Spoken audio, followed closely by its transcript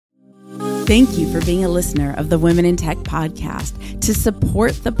Thank you for being a listener of the Women in Tech podcast. To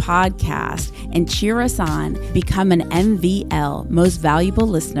support the podcast and cheer us on, become an MVL, Most Valuable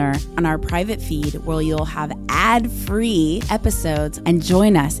Listener, on our private feed where you'll have ad-free episodes and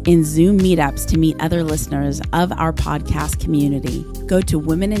join us in Zoom meetups to meet other listeners of our podcast community. Go to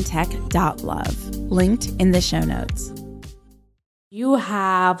womenintech.love, linked in the show notes. You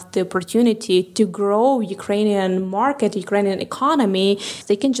have the opportunity to grow Ukrainian market, Ukrainian economy.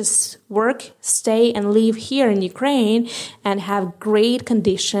 They can just work, stay, and live here in Ukraine and have great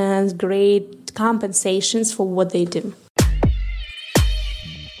conditions, great compensations for what they do.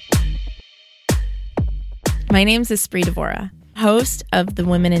 My name's Espree Devora, host of the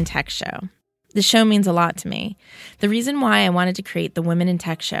Women in Tech Show. The show means a lot to me. The reason why I wanted to create the Women in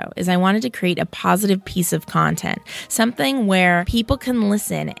Tech Show is I wanted to create a positive piece of content, something where people can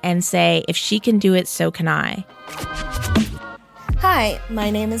listen and say, if she can do it, so can I. Hi, my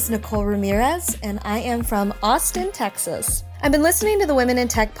name is Nicole Ramirez, and I am from Austin, Texas. I've been listening to the Women in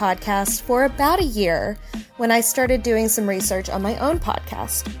Tech podcast for about a year when I started doing some research on my own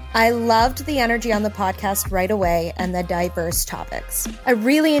podcast. I loved the energy on the podcast right away and the diverse topics. I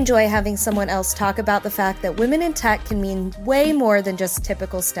really enjoy having someone else talk about the fact that women in tech can mean way more than just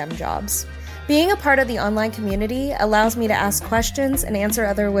typical STEM jobs. Being a part of the online community allows me to ask questions and answer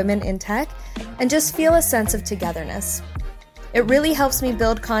other women in tech and just feel a sense of togetherness. It really helps me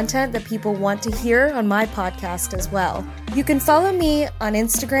build content that people want to hear on my podcast as well. You can follow me on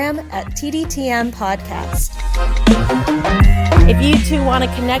Instagram at TDTM Podcast. If you too want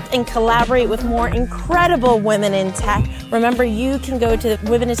to connect and collaborate with more incredible women in tech, remember you can go to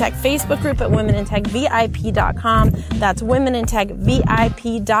the Women in Tech Facebook group at womenintechvip.com. That's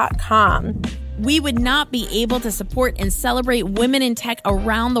womenintechvip.com. We would not be able to support and celebrate women in tech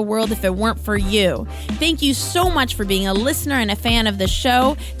around the world if it weren't for you. Thank you so much for being a listener and a fan of the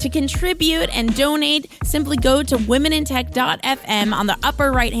show. To contribute and donate, simply go to womenintech.fm on the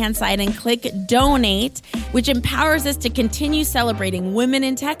upper right-hand side and click Donate, which empowers us to continue celebrating women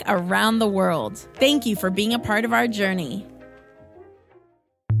in tech around the world. Thank you for being a part of our journey.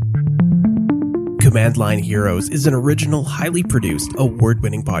 Command Line Heroes is an original, highly produced,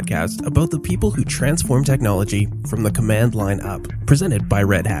 award-winning podcast about the people who transform technology from the command line up, presented by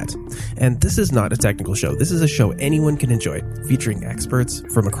Red Hat. And this is not a technical show. This is a show anyone can enjoy, featuring experts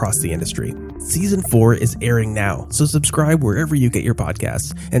from across the industry. Season 4 is airing now, so subscribe wherever you get your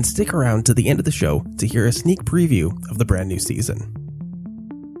podcasts, and stick around to the end of the show to hear a sneak preview of the brand new season.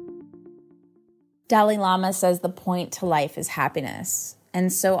 Dalai Lama says the point to life is happiness.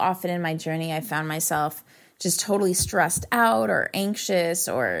 And so often in my journey, I found myself just totally stressed out or anxious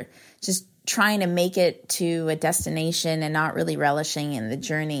or just trying to make it to a destination and not really relishing in the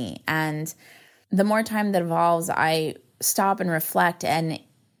journey. And the more time that evolves, I stop and reflect. And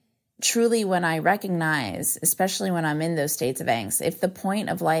truly when I recognize, especially when I'm in those states of angst, if the point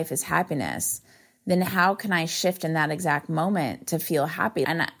of life is happiness, then how can I shift in that exact moment to feel happy?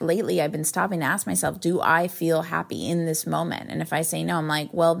 And lately I've been stopping to ask myself, do I feel happy in this moment? And if I say no, I'm like,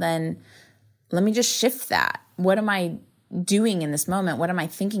 well, then let me just shift that. What am I doing in this moment? What am I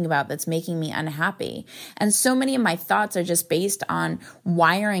thinking about that's making me unhappy? And so many of my thoughts are just based on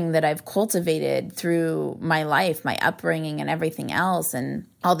wiring that I've cultivated through my life, my upbringing and everything else, and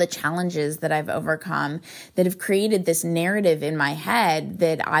all the challenges that I've overcome that have created this narrative in my head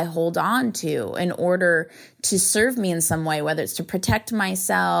that I hold on to in order to serve me in some way, whether it's to protect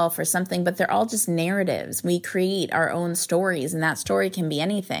myself or something, but they're all just narratives. We create our own stories, and that story can be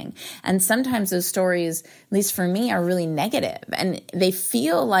anything. And sometimes those stories, at least for me, are really negative, and they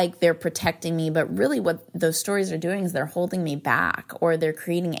feel like they're protecting me, but really what those stories are doing is they're holding me back, or they're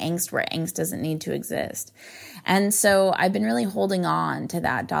creating angst where angst doesn't need to exist. And so I've been really holding on to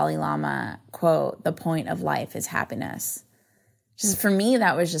that Dalai Lama quote, the point of life is happiness. Just for me,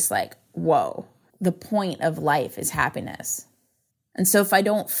 that was just like, whoa, the point of life is happiness. And so if I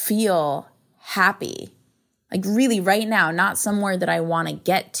don't feel happy, like really right now, not somewhere that I want to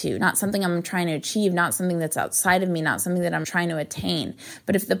get to, not something I'm trying to achieve, not something that's outside of me, not something that I'm trying to attain.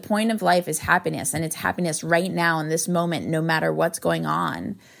 But if the point of life is happiness, and it's happiness right now in this moment, no matter what's going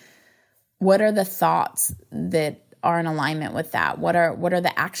on, what are the thoughts that are in alignment with that? What are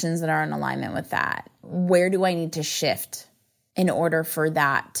the actions that are in alignment with that? Where do I need to shift in order for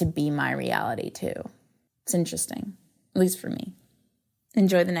that to be my reality too? It's interesting, at least for me.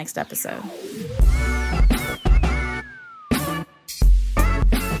 Enjoy the next episode.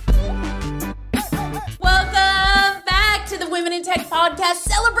 Welcome back to the Women in Tech Tech podcast,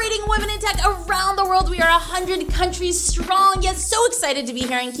 celebrating women in tech around the world. We are 100 countries strong. Yes, so excited to be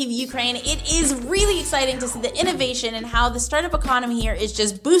here in Kyiv, Ukraine. It is really exciting to see the innovation and how the startup economy here is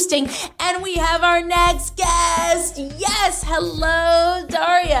just boosting. And we have our next guest. Yes, hello,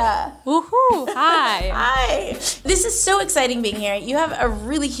 Daria. Woohoo! Hi. Hi. This is so exciting being here. You have a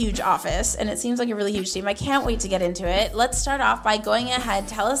really huge office, and it seems like a really huge team. I can't wait to get into it. Let's start off by going ahead.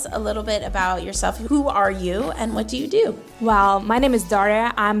 Tell us a little bit about yourself. Who are you, and what do you do? Well, my name is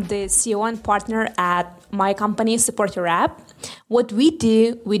Daria. I'm the CEO and partner at my company, Support Your App. What we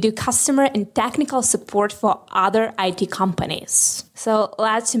do customer and technical support for other IT companies. So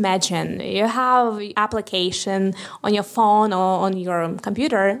let's imagine you have an application on your phone or on your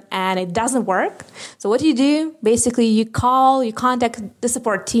computer and it doesn't work. So what do? Basically, you contact the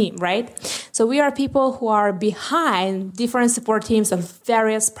support team, right? So we are people who are behind different support teams of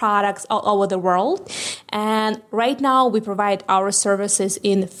various products all over the world. And right now we provide our services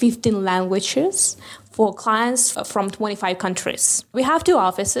in 15 languages for clients from 25 countries. We have 2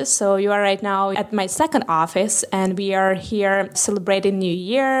 offices, so you are right now at my second office, and we are here celebrating New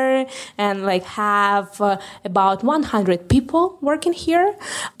Year and have about 100 people working here.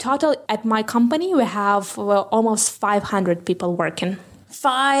 Total at my company, we have almost 500 people working.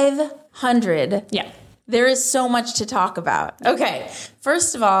 500? Yeah. There is so much to talk about. Okay,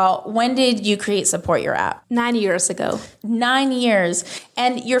 first of all, when did you create Support Your App? 9 years ago. 9 years.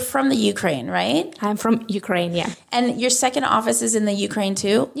 And you're from the Ukraine, right? I'm from Ukraine, yeah. And your second office is in the Ukraine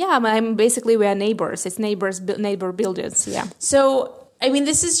too? Yeah, we are neighbors. It's neighbor buildings, yeah. So,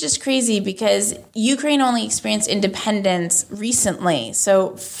 this is just crazy because Ukraine only experienced independence recently.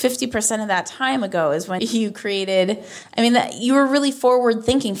 So 50% of that time ago is when you created, you were really forward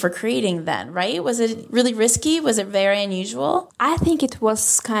thinking for creating then, right? Was it really risky? Was it very unusual? I think it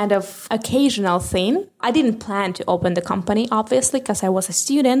was kind of occasional thing. I didn't plan to open the company, obviously, because I was a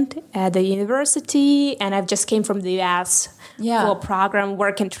student at the university and I just came from the US for a program,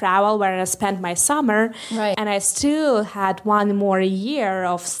 work and travel, where I spent my summer. Right. And I still had one more year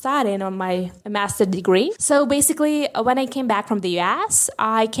of studying on my master's degree. So basically, when I came back from the US,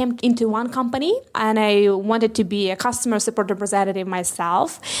 I came into one company and I wanted to be a customer support representative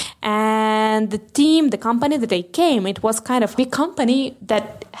myself. And the company that I came, it was kind of a big company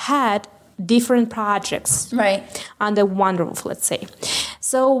that had different projects under one roof, let's say.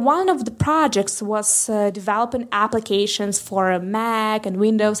 So one of the projects was developing applications for Mac and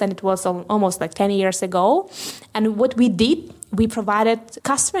Windows, and it was almost 10 years ago. And what we did, we provided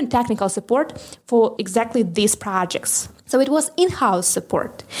customer and technical support for exactly these projects. So it was in-house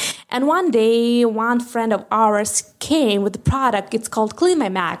support. And one day, one friend of ours came with the product. It's called Clean My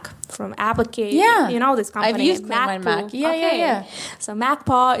Mac from Application. Yeah. You know this company. I've used Clean My Mac. Yeah. So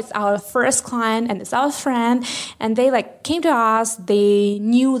MacPaw is our first client and it's our friend. And they came to us. They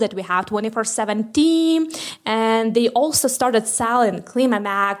knew that we have 24/7 team. And they also started selling Clean My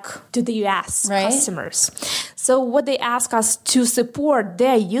Mac to the US customers. So what they asked us to support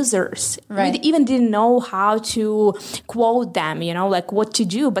their users. We even didn't know how to quote them, what to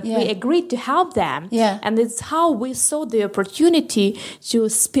do, but we agreed to help them. Yeah. And it's how we saw the opportunity to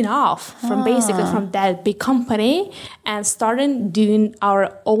spin off from that big company and started doing our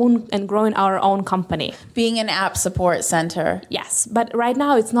own and growing our own company. Being an app support center. Yes, but right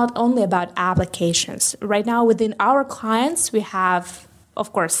now it's not only about applications. Right now within our clients, we have,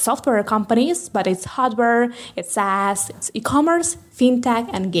 of course, software companies, but it's hardware, it's SaaS, it's e-commerce, fintech,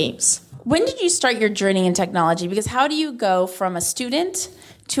 and games. When did you start your journey in technology? Because how do you go from a student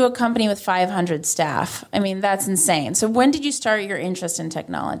to a company with 500 staff? That's insane. So when did you start your interest in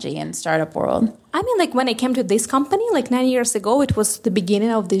technology and startup world? When I came to this company, 9 years ago, it was the beginning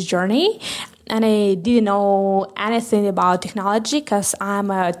of this journey. And I didn't know anything about technology because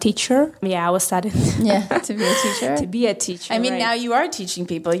I'm a teacher. Yeah, I was studying. Yeah, to be a teacher? To be a teacher, now you are teaching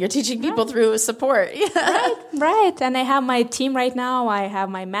people. You're teaching people through support. Yeah. Right. And I have my team right now. I have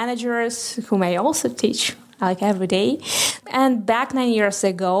my managers whom I also teach every day. And back 9 years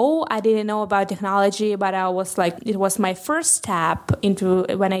ago, I didn't know about technology, but I was it was my first step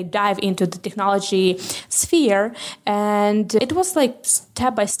when I dive into the technology sphere. And it was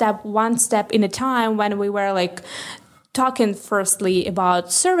step by step, one step in a time when we were talking firstly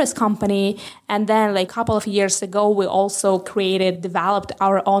about service company, and then a couple of years ago we also developed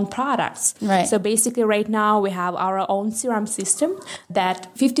our own products. Right. So basically right now we have our own CRM system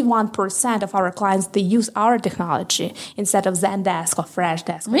that 51% of our clients, they use our technology instead of Zendesk or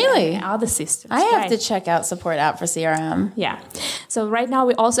Freshdesk. Really? Or other systems. I have to check out Support App for CRM. Yeah. So right now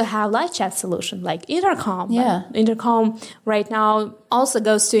we also have live chat solution like Intercom. Yeah. Intercom right now also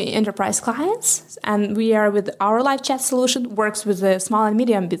goes to enterprise clients, and we are with our live chat solution works with the small and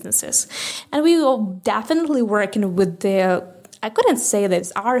medium businesses. And we will definitely working with the, I couldn't say that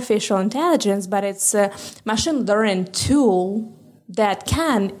it's artificial intelligence, but it's a machine learning tool that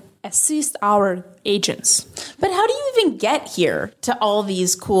can assist our agents. But how do you even get here to all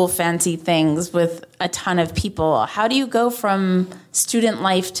these cool, fancy things with a ton of people? How do you go from student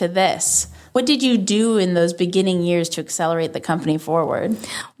life to this? What did you do in those beginning years to accelerate the company forward?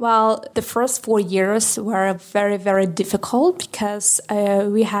 Well, the first 4 years were very, very difficult because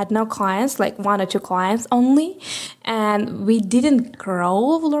we had no clients, like 1 or 2 clients only. And we didn't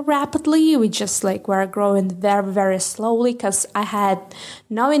grow rapidly. We just were growing very, very slowly because I had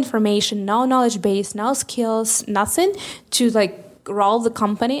no information, no knowledge base, no skills, nothing to roll the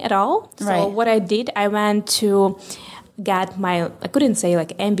company at all. So what I did, I went to get my, I couldn't say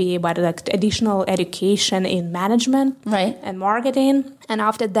MBA, but additional education in management and marketing. And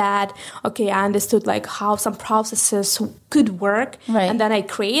after that, I understood how some processes could work. And then I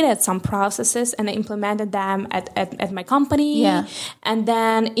created some processes and I implemented them at my company. And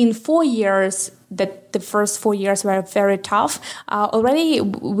then in 4 years, the first 4 years were very tough. Already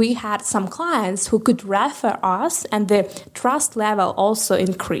we had some clients who could refer us, and the trust level also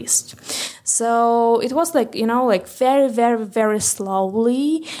increased. So it was very, very, very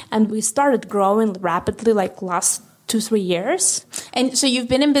slowly, and we started growing rapidly last 2-3 years. And so you've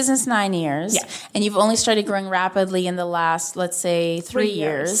been in business 9 years, and you've only started growing rapidly in the last, let's say, 3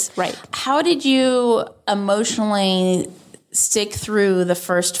 years. Right. How did you emotionally stick through the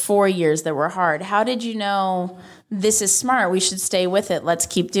first 4 years that were hard? How did you know this is smart, we should stay with it, let's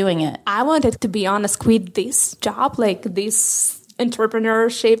keep doing it? I wanted to be honest, quit this job, this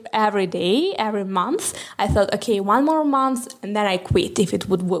entrepreneurship every day, every month. I thought, okay, 1 more month and then I quit if it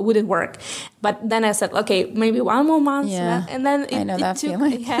wouldn't work. But then I said, okay, maybe 1 more month. And then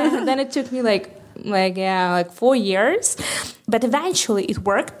then it took me 4 years. But eventually it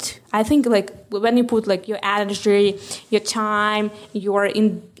worked. I think when you put your energy, your time,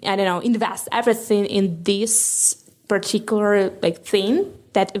 invest everything in this particular thing,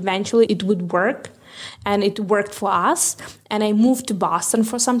 that eventually it would work. And it worked for us. And I moved to Boston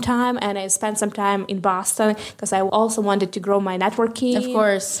for some time, and I spent some time in Boston because I also wanted to grow my networking. Of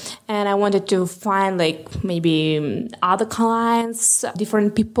course. And I wanted to find maybe other clients,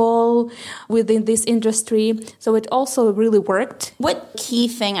 different people within this industry. So it also really worked. What key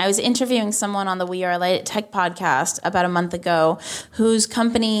thing, I was interviewing someone on the We Are Light Tech podcast about a month ago whose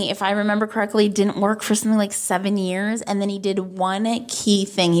company, if I remember correctly, didn't work for something 7 years. And then he did one key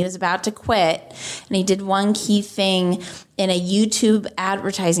thing. He was about to quit, and he did one key thing in a YouTube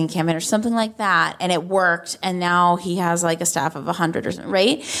advertising campaign or something like that, and it worked, and now he has a staff of 100 or something,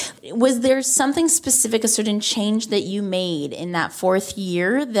 right? Was there something specific, a certain change that you made in that 4th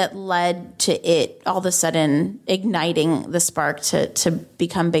year that led to it all of a sudden igniting the spark to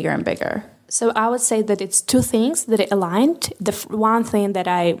become bigger and bigger? So I would say that it's 2 things that it aligned. The one thing that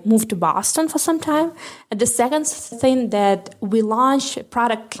I moved to Boston for some time, and the second thing that we launched a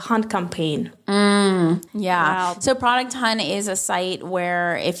Product Hunt campaign. Wow. So Product Hunt is a site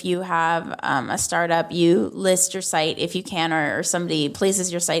where if you have a startup, you list your site if you can, or somebody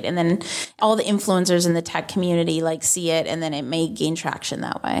places your site, and then all the influencers in the tech community see it, and then it may gain traction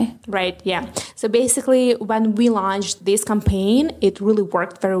that way. Right. Yeah. So basically, when we launched this campaign, it really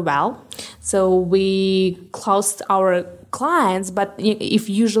worked very well. So we closed our clients, but if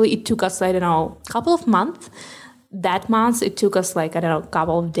usually it took us, a couple of months, that month it took us a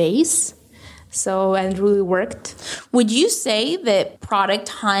couple of days. So, and it really worked. Would you say that Product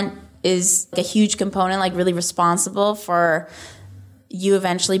Hunt is a huge component, really responsible for you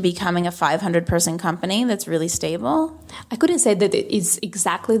eventually becoming a 500-person company that's really stable? I couldn't say that it is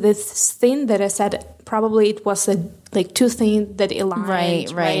exactly this thing that I said. Probably it was 2 things that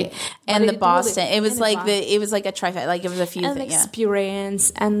aligned. Right. And the Boston, it was it was a trifecta, it was a few things. And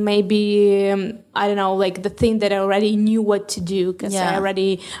experience, and maybe, I don't know, the thing that I already knew what to do because I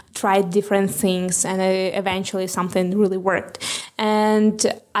already tried different things, and eventually something really worked. And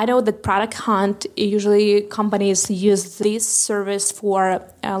I know that Product Hunt, usually companies use this service for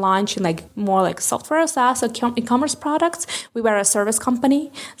launching more software SaaS or e-commerce products. We were a service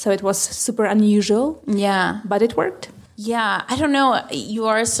company, so it was super unusual. Yeah. But it worked. Yeah, I don't know. You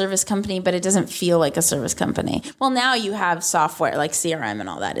are a service company, but it doesn't feel like a service company. Well, now you have software like CRM and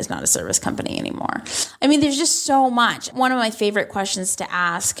all that is not a service company anymore. I mean, there's just so much. One of my favorite questions to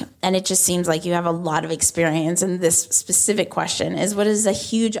ask, and it just seems like you have a lot of experience in this specific question, is what is a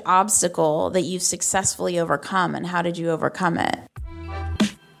huge obstacle that you've successfully overcome, and how did you overcome it?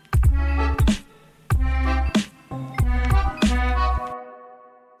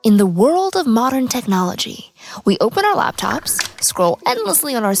 In the world of modern technology, we open our laptops, scroll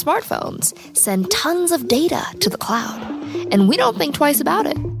endlessly on our smartphones, send tons of data to the cloud, and we don't think twice about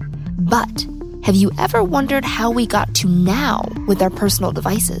it. But have you ever wondered how we got to now with our personal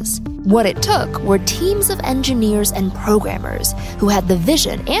devices? What it took were teams of engineers and programmers who had the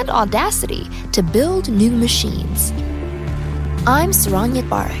vision and audacity to build new machines. I'm Saranyat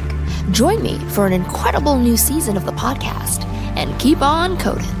Barak. Join me for an incredible new season of the podcast, and keep on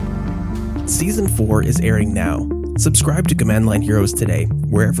coding. Season 4 is airing now. Subscribe to Command Line Heroes today,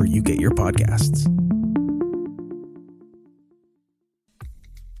 wherever you get your podcasts.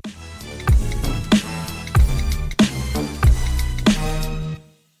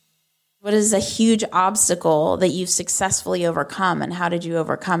 What is a huge obstacle that you've successfully overcome, and how did you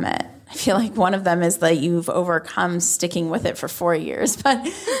overcome it? I feel like one of them is that you've overcome sticking with it for 4 years. But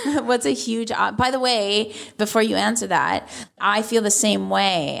what's a huge... By the way, before you answer that, I feel the same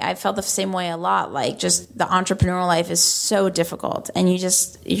way. I felt the same way a lot. Like, just the entrepreneurial life is so difficult. And you're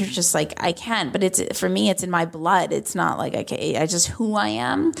just like, I can't. But for me, it's in my blood. It's not like, I just who I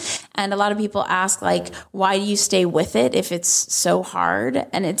am. And a lot of people ask, like, why do you stay with it if it's so hard?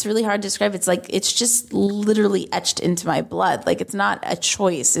 And it's really hard to describe. It's like, it's just literally etched into my blood. Like, it's not a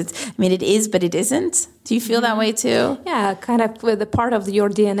choice. It is, but it isn't. Do you feel that way too? Yeah, kind of with a part of your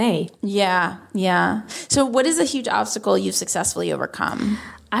DNA. Yeah. So what is a huge obstacle you've successfully overcome?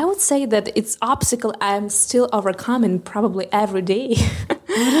 I would say that it's obstacle I'm still overcoming probably every day.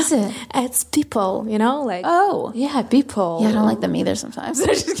 What is it? It's people, like... Oh. Yeah, people. Yeah, I don't like them either sometimes. I'm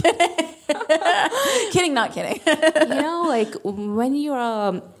just kidding. Not kidding. Like when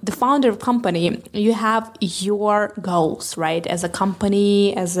you're the founder of a company, you have your goals, right? As a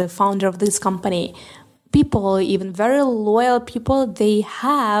company, as a founder of this company, people, even very loyal people, they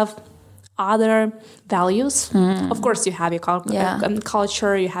have other values. Of course, you have your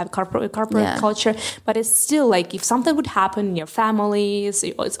culture, you have corporate culture, but it's still like if something would happen in your families,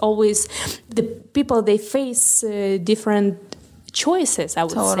 it's always the people, they face different choices, I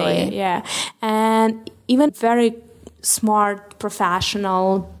would say. Yeah. And even very smart,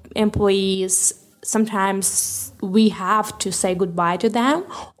 professional employees, sometimes we have to say goodbye to them,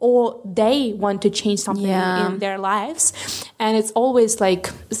 or they want to change something in their lives. And it's always like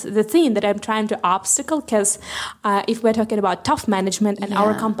the thing that I'm trying to obstacle, because if we're talking about tough management, and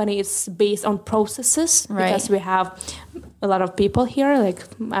our company is based on processes, because we have a lot of people here,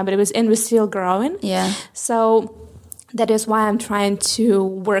 and we're still growing. Yeah. So that is why I'm trying to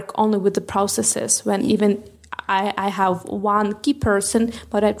work only with the processes, when even I have one key person,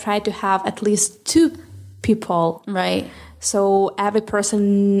 but I try to have at least 2 people. Right. So every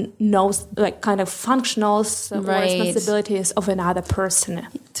person knows kind of functionals or responsibilities of another person.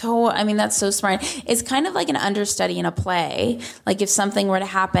 That's so smart. It's kind of like an understudy in a play. Like if something were to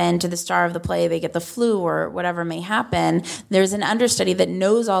happen to the star of the play, they get the flu or whatever may happen, there's an understudy that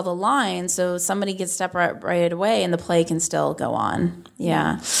knows all the lines, so somebody gets stepped right away and the play can still go on.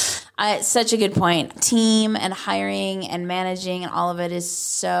 Yeah. Such a good point. Team and hiring and managing and all of it is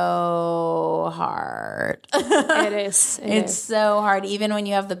so hard. It is. It's so hard. Even when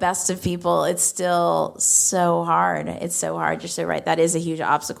you have the best of people, it's still so hard. It's so hard. You're so right. That is a huge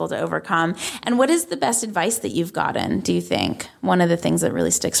obstacle to overcome. And what is the best advice that you've gotten, do you think? One of the things that really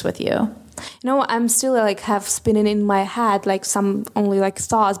sticks with you? I'm still have spinning in my head some only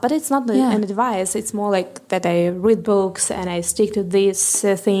thoughts, but it's not an advice. It's more like that I read books and I stick to these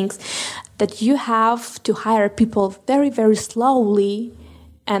things, that you have to hire people very, very slowly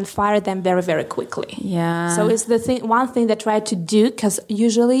and fire them very, very quickly. Yeah. So it's one thing that I try to do, because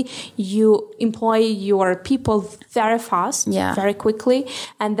usually you employ your people very fast, very quickly,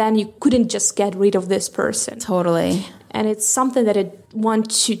 and then you couldn't just get rid of this person. Totally. And it's something that I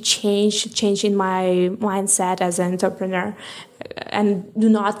want to change in my mindset as an entrepreneur, and do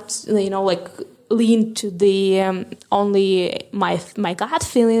not, lean to the only my gut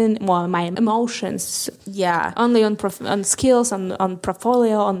feeling or my emotions. Yeah. Only on skills, on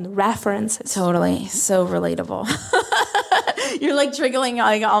portfolio, on references. Totally. So relatable. You're triggering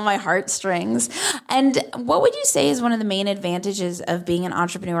all my heartstrings. And what would you say is one of the main advantages of being an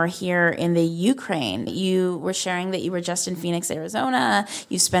entrepreneur here in the Ukraine? You were sharing that you were just in Phoenix, Arizona.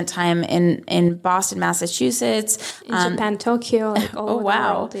 You spent time in Boston, Massachusetts. In Japan, Tokyo, all over the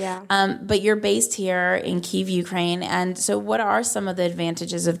world. Yeah. But you're based here in Kyiv, Ukraine. And so what are some of the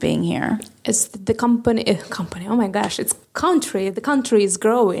advantages of being here? It's the company. Oh my gosh, it's country. The country is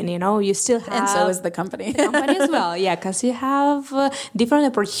growing. You still have, and so is the company. The company as well, yeah, because you have different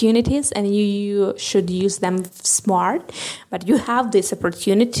opportunities, and you should use them smart. But you have these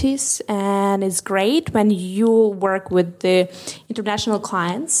opportunities, and it's great when you work with the international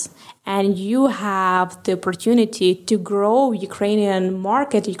clients. And you have the opportunity to grow Ukrainian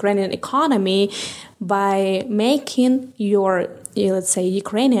market, Ukrainian economy by making your, let's say,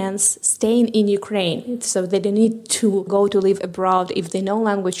 Ukrainians staying in Ukraine. So they don't need to go to live abroad if they know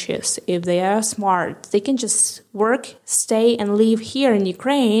languages, if they are smart. They can just work, stay, and live here in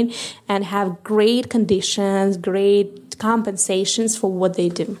Ukraine and have great conditions, great compensations for what they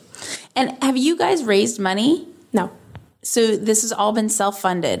do. And have you guys raised money? No. So this has all been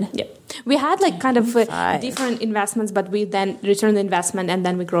self-funded? Yeah. We had kind of different investments, but we then returned the investment and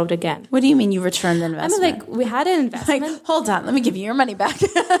then we grew it again. What do you mean you returned the investment? We had an investment. Hold on, let me give you your money back.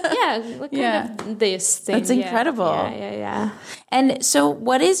 Kind of this thing. That's incredible. Yeah. And so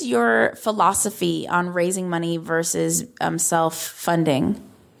what is your philosophy on raising money versus self-funding?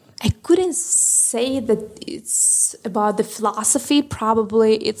 I couldn't say that it's about the philosophy.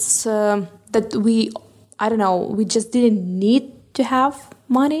 Probably it's that we just didn't need to have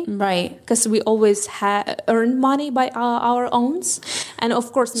money. Right. Because we always earned money by our own. And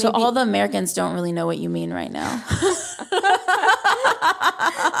of course, so all the Americans don't really know what you mean right now.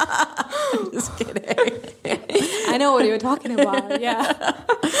 I'm just kidding. I know what you're talking about. Yeah.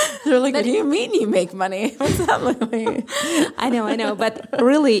 They're like, what do you mean you make money? What's that like? I know. But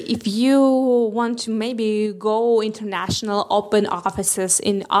really, if you want to maybe go international, open offices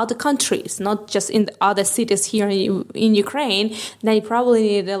in other countries, not just in the other cities here in Ukraine, then you probably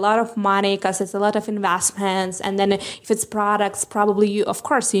need a lot of money because it's a lot of investments. And then if it's products, probably you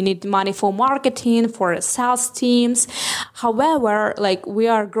need money for marketing, for sales teams. However, we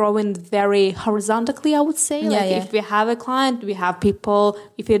are growing very horizontally, I would say. If we have a client, we have people.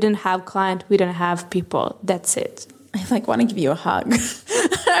 If you don't have client, we don't have people. That's it. I want to give you a hug.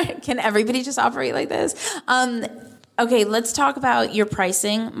 Can everybody just operate like this? Okay, let's talk about your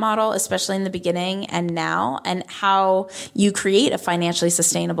pricing model, especially in the beginning and now, and how you create a financially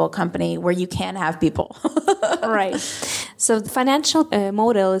sustainable company where you can have people. Right. So the financial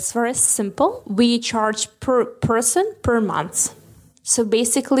model is very simple. We charge per person per month. So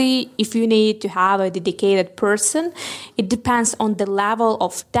basically, if you need to have a dedicated person, it depends on the level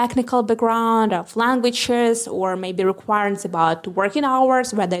of technical background, of languages, or maybe requirements about working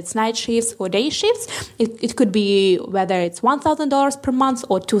hours, whether it's night shifts or day shifts. It could be whether it's $1,000 per month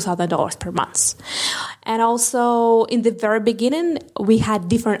or $2,000 per month. And also, in the very beginning, we had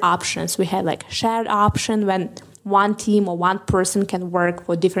different options. We had shared option when one team or one person can work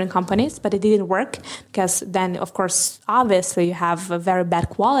for different companies, but it didn't work because then, of course, obviously you have a very bad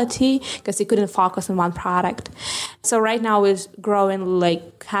quality because you couldn't focus on one product. So right now we're growing,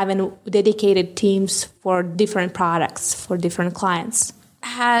 having dedicated teams for different products, for different clients.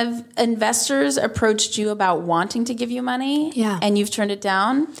 Have investors approached you about wanting to give you money? Yeah. And you've turned it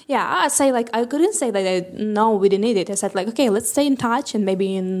down? Yeah, I say I couldn't say that no, we didn't need it. I said okay, let's stay in touch and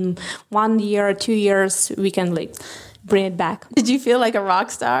maybe in 1 year or 2 years we can bring it back. Did you feel like a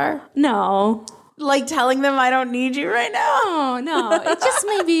rock star? No. Telling them I don't need you right now? No. It's just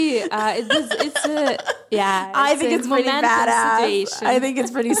maybe I think it's pretty badass. Situation. I think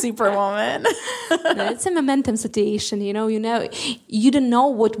it's pretty superwoman. No, it's a momentum situation. You don't know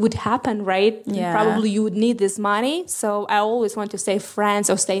what would happen, right? Yeah. Probably you would need this money. So I always want to stay friends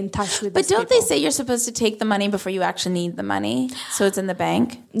or stay in touch with. But don't they say you're supposed to take the money before you actually need the money? So it's in the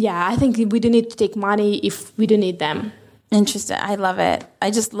bank? Yeah, I think we don't need to take money if we don't need them. Interesting. I love it.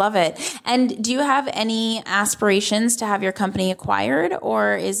 I just love it. And do you have any aspirations to have your company acquired,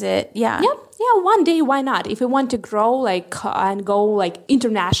 or is it, Yeah, one day, why not? If we want to grow and go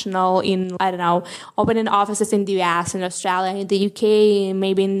international in, opening offices in the US, in Australia, in the UK,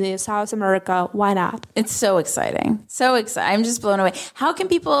 maybe in South America, why not? It's so exciting. So exciting. I'm just blown away. How can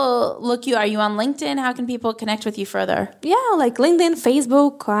people look you? Are you on LinkedIn? How can people connect with you further? Yeah, LinkedIn,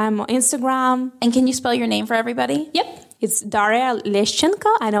 Facebook, I'm on Instagram. And can you spell your name for everybody? Yep. It's Daria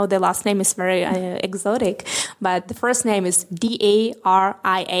Leshchenko. I know the last name is very exotic, but the first name is Daria,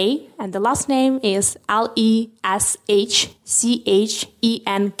 and the last name is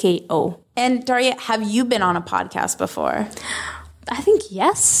Leshchenko. And Daria, have you been on a podcast before? I think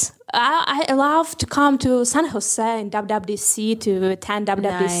yes. I love to come to San Jose in WWDC to attend WWDC.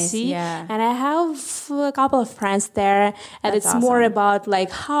 Nice, yeah. And I have a couple of friends there. And That's it's more about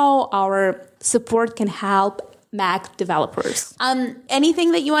how our support can help Mac developers.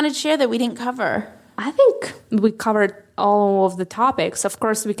 Anything that you want to share that we didn't cover? I think we covered all of the topics. Of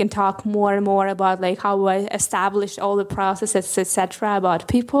course, we can talk more and more about like how I establish all the processes, etc., about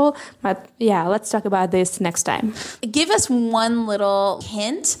people. But yeah, let's talk about this next time. Give us one little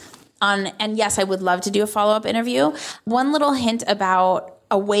hint on, and yes, I would love to do a follow-up interview. One little hint about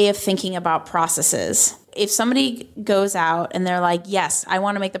a way of thinking about processes. If somebody goes out and they're like, yes, I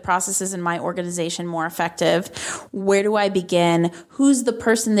want to make the processes in my organization more effective, where do I begin? Who's the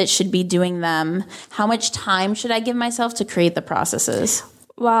person that should be doing them? How much time should I give myself to create the processes?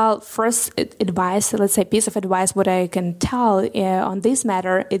 Well, first advice, let's say piece of advice, what I can tell on this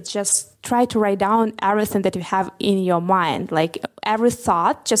matter, is just try to write down everything that you have in your mind, like every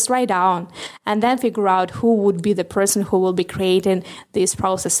thought, just write down and then figure out who would be the person who will be creating these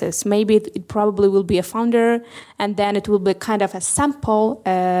processes. Maybe it probably will be a founder, and then it will be kind of a sample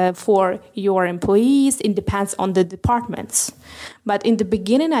for your employees. It depends on the departments. But in the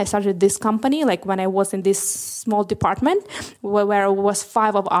beginning, I started this company, like when I was in this small department where it was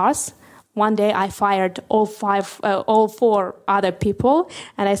 5 of us. One day I fired all 4 other people,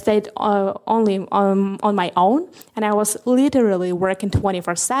 and I stayed only on my own. And I was literally working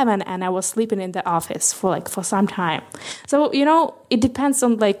 24/7, and I was sleeping in the office for some time. So it depends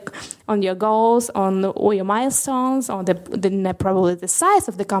on your goals, on all your milestones, on probably the size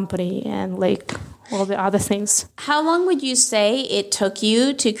of the company, and all the other things. How long would you say it took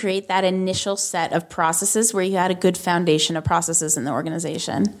you to create that initial set of processes where you had a good foundation of processes in the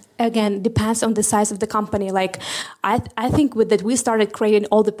organization? Again, depends on the size of the company. I think with that we started creating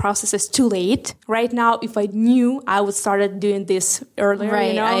all the processes too late. Right now, if I knew, I would started doing this earlier.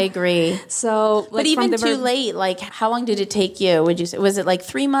 Right, I agree. So, but even too late, how long did it take you? Would you say, was it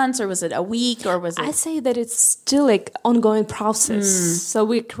 3 months, or was it a week, or was it? I say that it's still ongoing process. So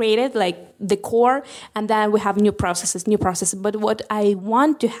we created the core, and then we have new processes. But what I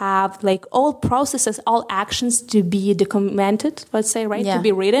want to have, all processes, all actions to be documented, let's say, right? Yeah. To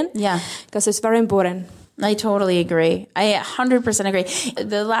be written. Yeah. Because it's very important. I totally agree. I 100% agree.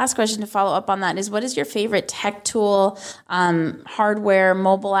 The last question to follow up on that is, what is your favorite tech tool, hardware,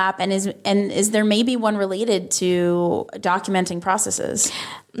 mobile app, and is there maybe one related to documenting processes?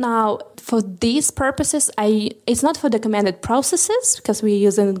 Now, for these purposes, it's not for documented processes because we're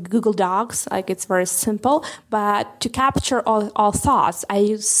using Google Docs, it's very simple. But to capture all thoughts, I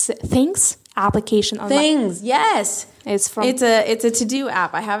use Things application on Things, yes. It's a to-do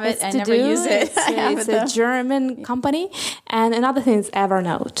app. I have it. I never use it. It's a German company. And another thing is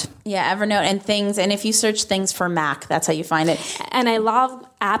Evernote. Yeah, Evernote and Things. And if you search Things for Mac, that's how you find it. And I love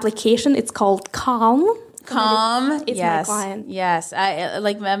application. It's called Calm. It's yes. my client. Yes,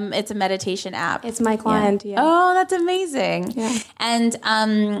 it's a meditation app. It's my client. Yeah. Oh, that's amazing. Yeah. And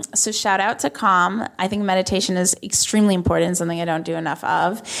so shout out to Calm. I think meditation is extremely important, something I don't do enough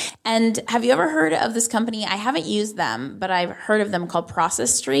of. And have you ever heard of this company? I haven't used them, but I've heard of them, called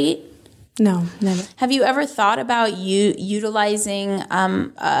Process Street. No, never. Have you ever thought about utilizing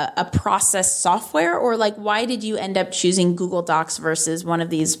a process software, or why did you end up choosing Google Docs versus one of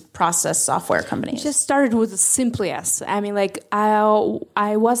these process software companies? It just started with Simplias. I mean,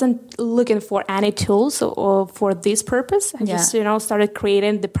 I wasn't looking for any tools for this purpose. I just started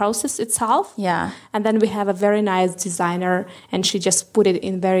creating the process itself. Yeah. And then we have a very nice designer, and she just put it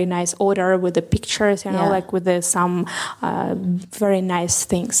in very nice order with the pictures, with some very nice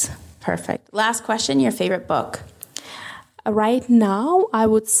things. Perfect. Last question, your favorite book? Right now, I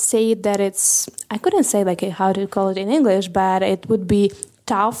would say that I couldn't say how to call it in English, but it would be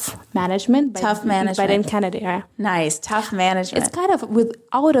Tough Management. By Dan Kennedy. Yeah. Nice. Tough Management. It's kind of with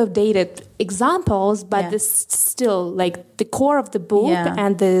out-of-dated examples, but it's still the core of the book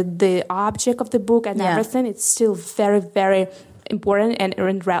and the object of the book and everything. It's still very, very important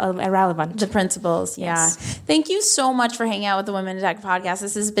and relevant. The principles, yes. Thank you so much for hanging out with the Women in Tech podcast.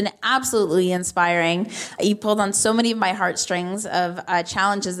 This has been absolutely inspiring. You pulled on so many of my heartstrings of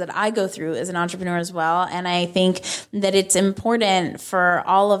challenges that I go through as an entrepreneur as well. And I think that it's important for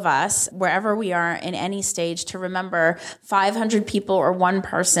all of us, wherever we are in any stage, to remember 500 people or one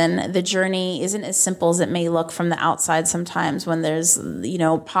person, the journey isn't as simple as it may look from the outside sometimes when there's,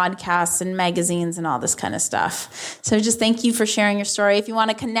 podcasts and magazines and all this kind of stuff. So just thank you for sharing your story. If you want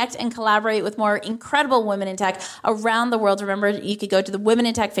to connect and collaborate with more incredible women in tech around the world, remember you could go to the Women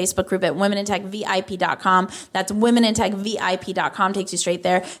in Tech Facebook group at womenintechvip.com. That's womenintechvip.com, takes you straight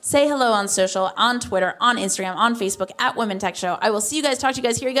there. Say hello on social, on Twitter, on Instagram, on Facebook at Women Tech Show. I will see you guys, talk to you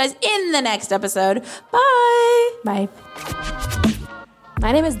guys, hear you guys in the next episode. Bye. Bye.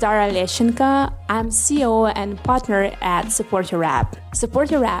 My name is Dara Leshenka. I'm CEO and partner at Support Your App.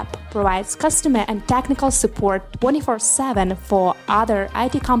 Support Your App provides customer and technical support 24/7 for other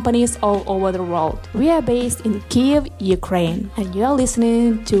IT companies all over the world. We are based in Kyiv, Ukraine, and you are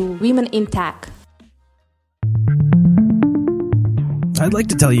listening to Women in Tech. I'd like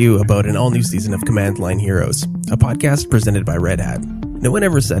to tell you about an all-new season of Command Line Heroes, a podcast presented by Red Hat. No one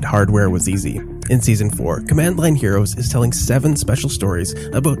ever said hardware was easy. In Season 4, Command Line Heroes is telling 7 special stories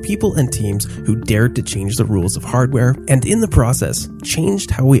about people and teams who dared to change the rules of hardware and in the process,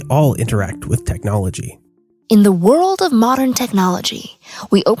 changed how we all interact with technology. In the world of modern technology,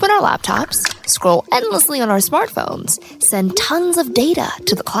 we open our laptops, scroll endlessly on our smartphones, send tons of data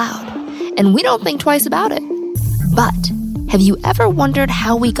to the cloud, and we don't think twice about it. But have you ever wondered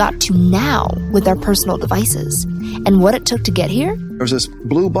how we got to now with our personal devices and what it took to get here? There was this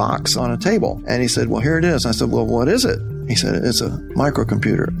blue box on a table, and he said, well, here it is. I said, well, what is it? He said, it's a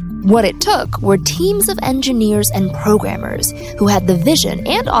microcomputer. What it took were teams of engineers and programmers who had the vision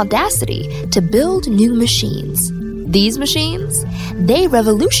and audacity to build new machines. These machines, they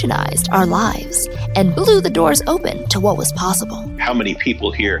revolutionized our lives and blew the doors open to what was possible. How many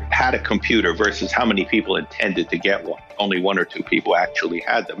people here had a computer versus how many people intended to get one? Only 1 or 2 people actually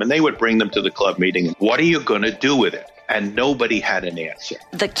had them. And they would bring them to the club meeting. What are you going to do with it? And nobody had an answer.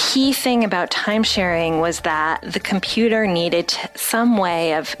 The key thing about time sharing was that the computer needed some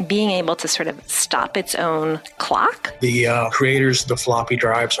way of being able to sort of stop its own clock. The creators of the floppy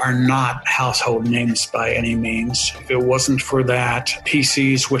drives are not household names by any means. If it wasn't for that,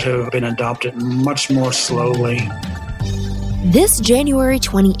 PCs would have been adopted much more slowly. This January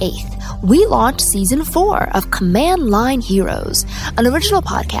 28th, we launched Season 4 of Command Line Heroes, an original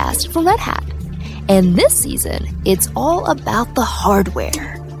podcast from Red Hat. And this season, it's all about the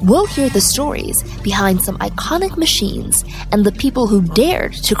hardware. We'll hear the stories behind some iconic machines and the people who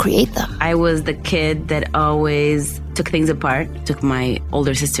dared to create them. I was the kid that always took things apart, took my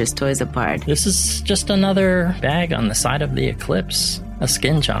older sister's toys apart. This is just another bag on the side of the Eclipse, a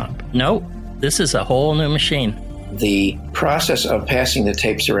skin job. Nope, this is a whole new machine. The process of passing the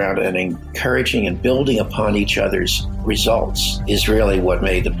tapes around and encouraging and building upon each other's results is really what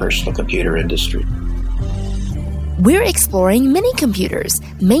made the personal computer industry. We're exploring mini-computers,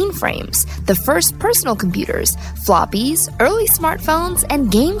 mainframes, the first personal computers, floppies, early smartphones, and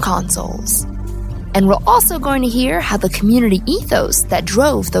game consoles. And we're also going to hear how the community ethos that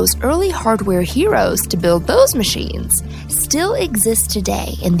drove those early hardware heroes to build those machines still exists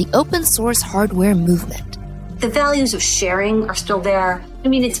today in the open source hardware movement. The values of sharing are still there. I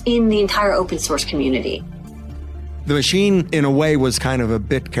mean, it's in the entire open source community. The machine, in a way, was kind of a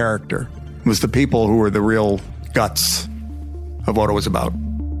bit character. It was the people who were the real guts of what it was about.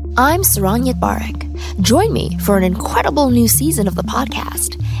 I'm Saranyat Barak. Join me for an incredible new season of the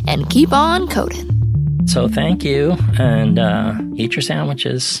podcast and keep on coding. So thank you, and eat your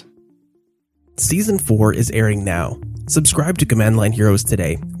sandwiches. Season 4 is airing now. Subscribe to Command Line Heroes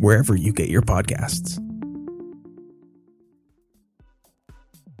today, wherever you get your podcasts.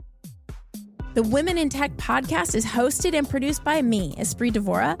 The Women in Tech podcast is hosted and produced by me, Esprit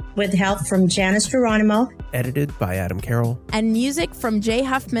Devora, with help from Janice Geronimo, edited by Adam Carroll, and music from Jay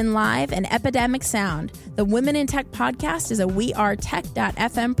Huffman Live and Epidemic Sound. The Women in Tech podcast is a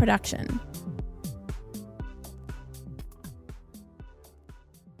wearetech.fm production.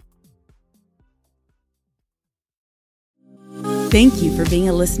 Thank you for being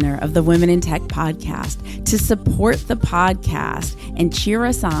a listener of the Women in Tech podcast. To support the podcast and cheer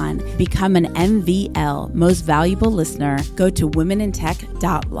us on, become an MVL, Most Valuable Listener, go to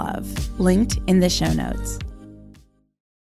womenintech.love, linked in the show notes.